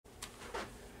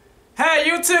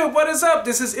YouTube, what is up?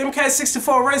 This is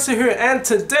MK64 Racer here, and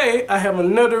today I have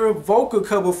another vocal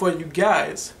cover for you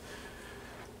guys.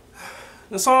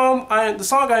 The song I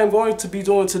am going to be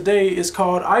doing today is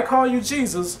called "I Call You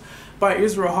Jesus" by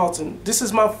Houghton. This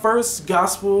is my first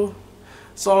gospel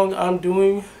song I'm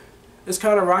doing. It's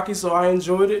kind of rocky, so I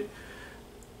enjoyed it.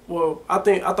 Well, I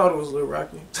thought it was a little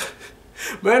rocky.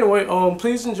 But anyway,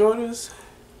 please enjoy this.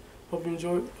 Hope you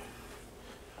enjoy it.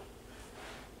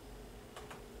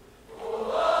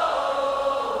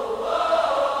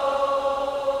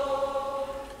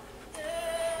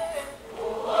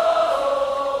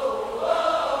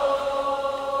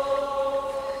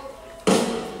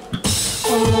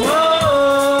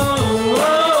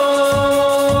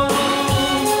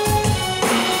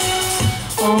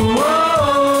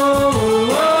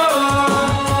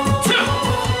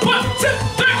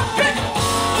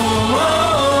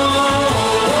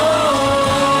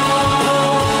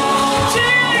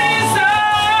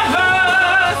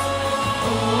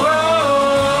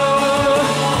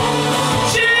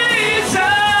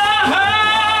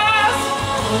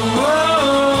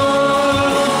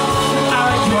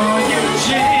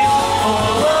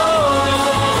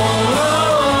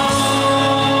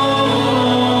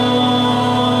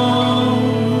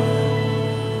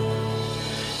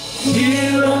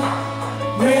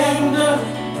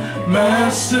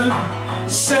 Master,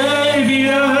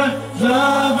 Savior,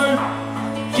 Lover,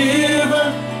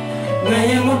 Giver,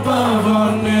 name above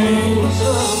all names.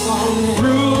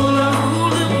 Ruler,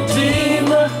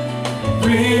 Redeemer,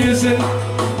 Risen,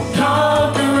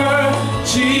 Conqueror,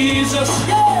 Jesus,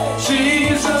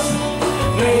 Jesus,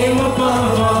 name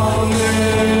above all names.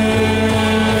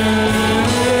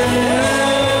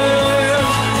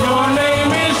 Your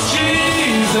name is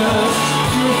Jesus.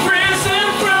 You're risen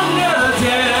from the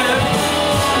dead.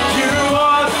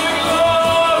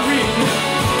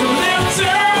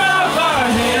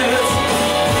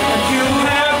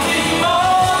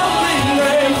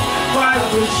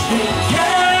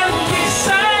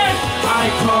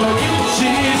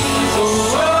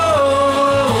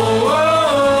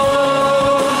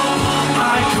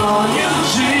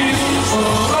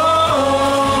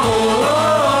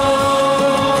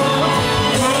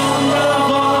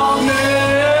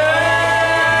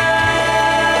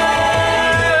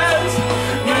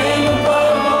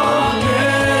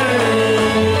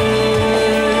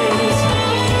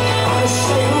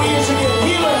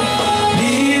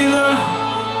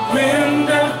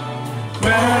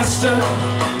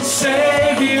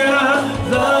 Savior,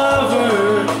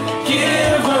 Lover,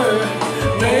 Giver,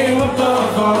 name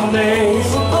above all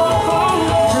names.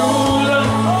 Ruler,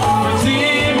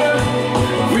 Redeemer,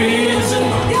 Risen,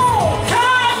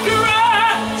 Conqueror,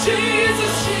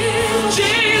 Jesus,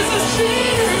 Jesus,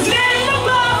 name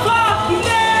above all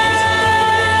names.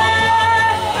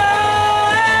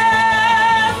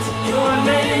 Your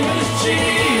name is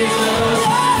Jesus,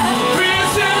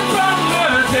 risen from the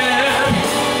dead.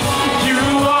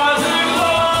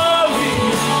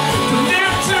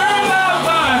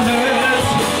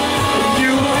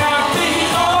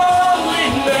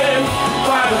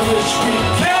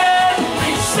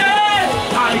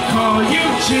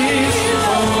 Jesus,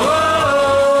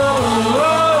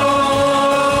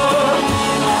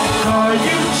 call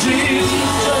you Jesus.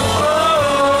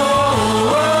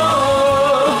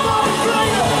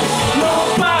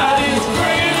 Nobody's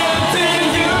greater than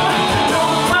you.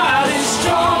 Nobody's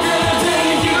stronger than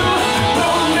you.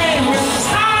 No name is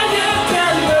higher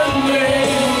than the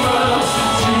name of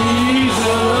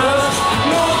Jesus.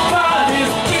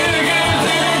 Nobody's bigger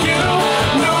than you.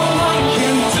 No one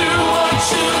can do what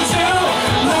you do.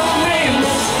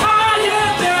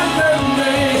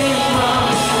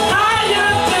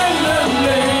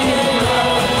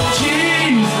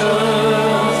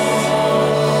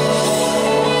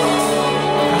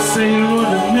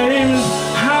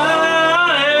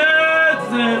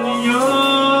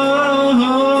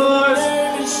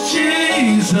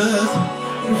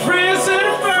 Risen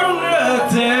from the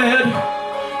dead,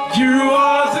 you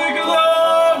are the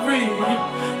glory,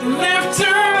 the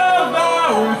lifter of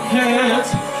our heads,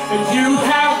 and you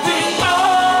have the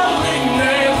only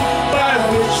name by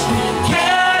which we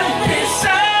can be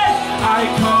saved. I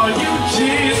call you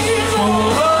Jesus.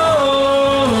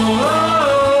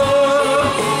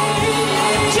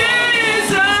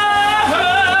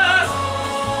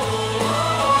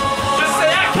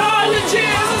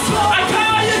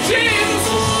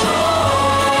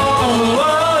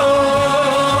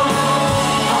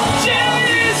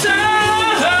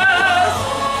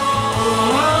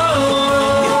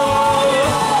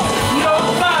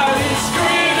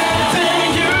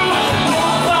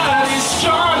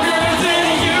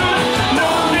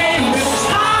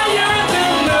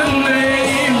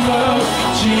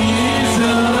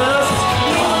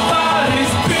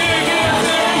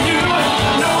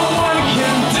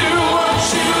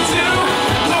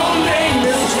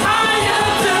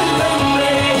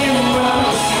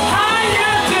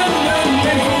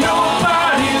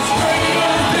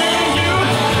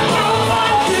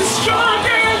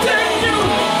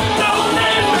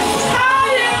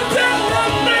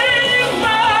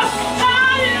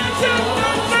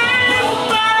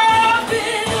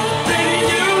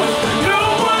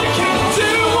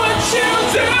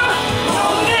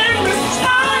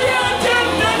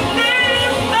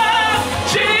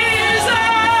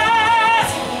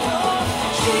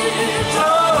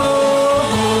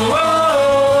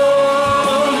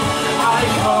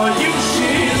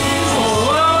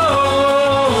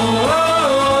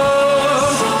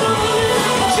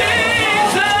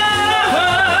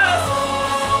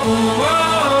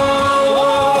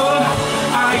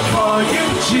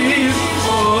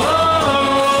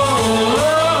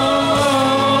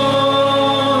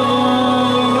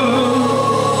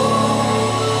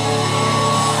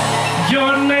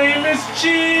 Your name is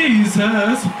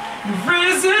Jesus,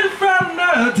 risen from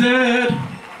the dead.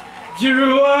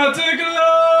 You are the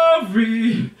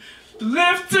glory, the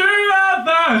lifter of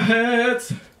our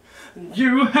heads.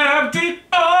 You have the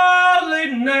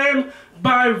only name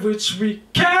by which we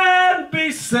can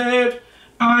be saved.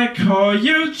 I call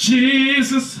you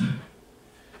Jesus,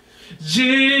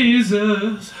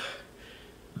 Jesus.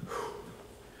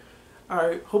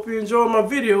 Alright, hope you enjoyed my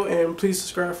video and please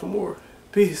subscribe for more.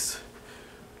 Peace.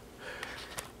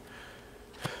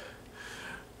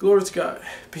 Glory to God.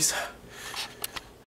 Peace out.